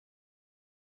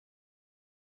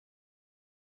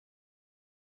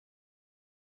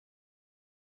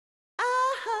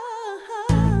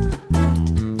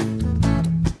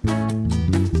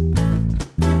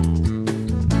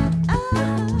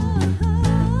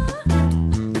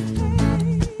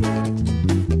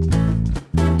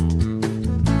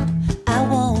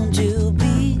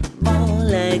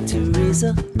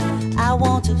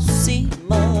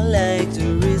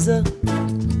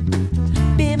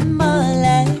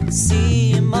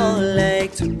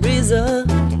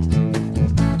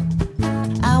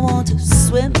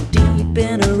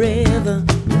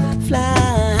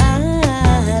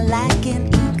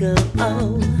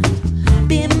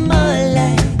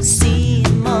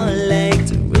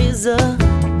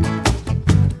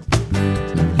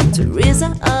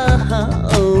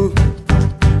oh.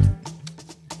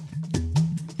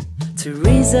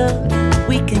 Teresa,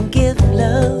 we can give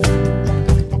love,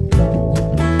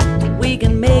 we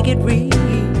can make it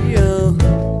real.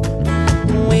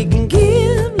 We can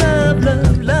give love,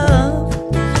 love, love,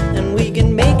 and we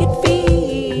can make it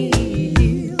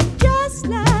feel just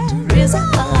like Teresa,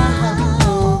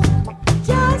 oh.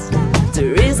 Just like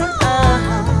Teresa,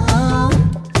 oh.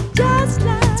 Just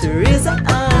like Teresa,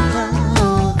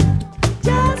 oh.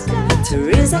 Just like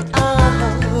Teresa,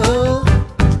 oh.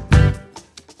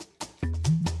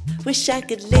 Wish I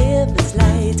could live as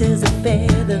light as a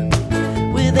feather,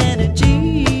 with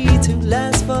energy to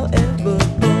last forever.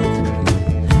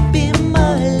 Be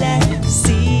more like,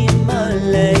 see more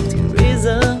like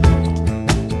Teresa.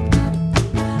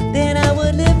 Then I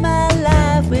would live my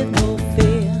life with no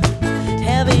fear,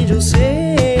 have angels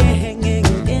singing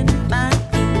in my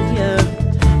ear.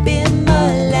 Be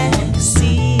more like,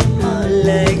 see more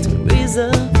like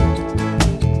Teresa.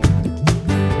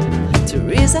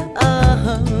 Teresa,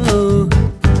 oh.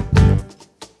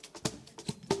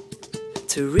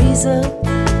 Teresa,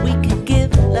 we can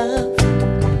give love,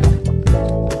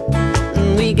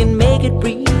 we can make it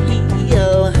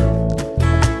real.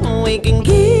 We can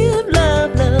give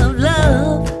love, love,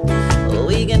 love,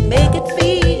 we can make it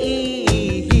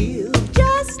feel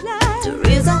just like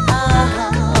Teresa,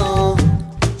 oh.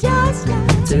 Just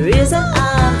like Teresa,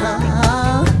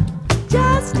 oh.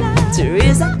 Just like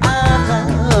Teresa,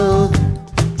 oh.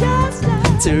 Just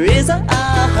like Teresa, oh.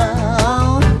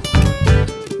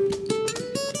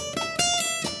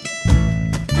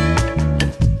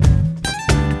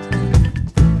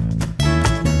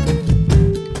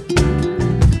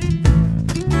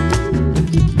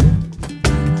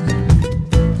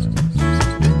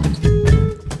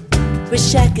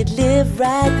 Wish I could live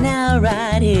right now,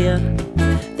 right here.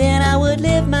 Then I would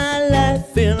live my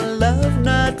life in love,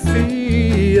 not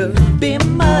fear. Be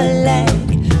more like,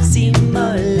 see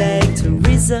more like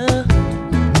Teresa.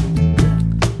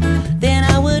 Then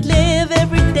I would live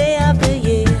every day of the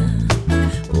year,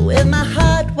 with my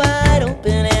heart wide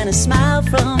open and a smile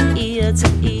from ear to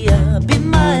ear. Be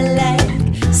more like,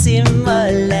 see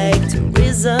more like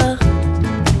Teresa.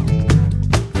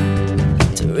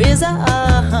 Teresa,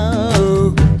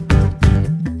 oh.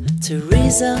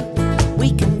 Teresa,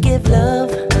 we can give love,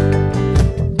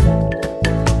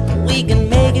 we can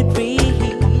make it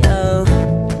real.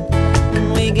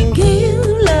 We can give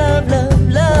love, love,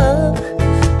 love,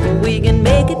 we can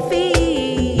make it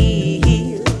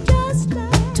feel just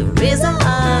like Teresa,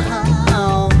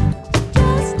 oh.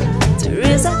 Just like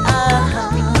Teresa,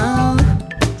 oh.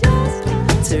 Just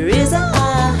like Teresa,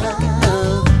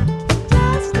 oh.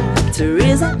 Just like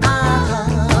Teresa,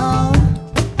 oh.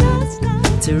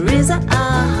 Teresa,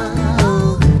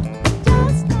 oh.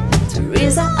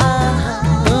 Teresa,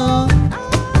 oh.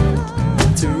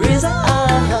 Teresa,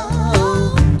 oh.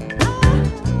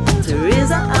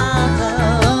 Teresa,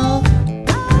 oh.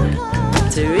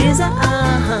 Teresa,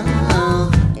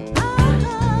 oh.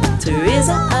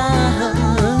 Teresa,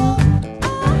 oh.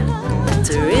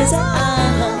 Teresa, oh.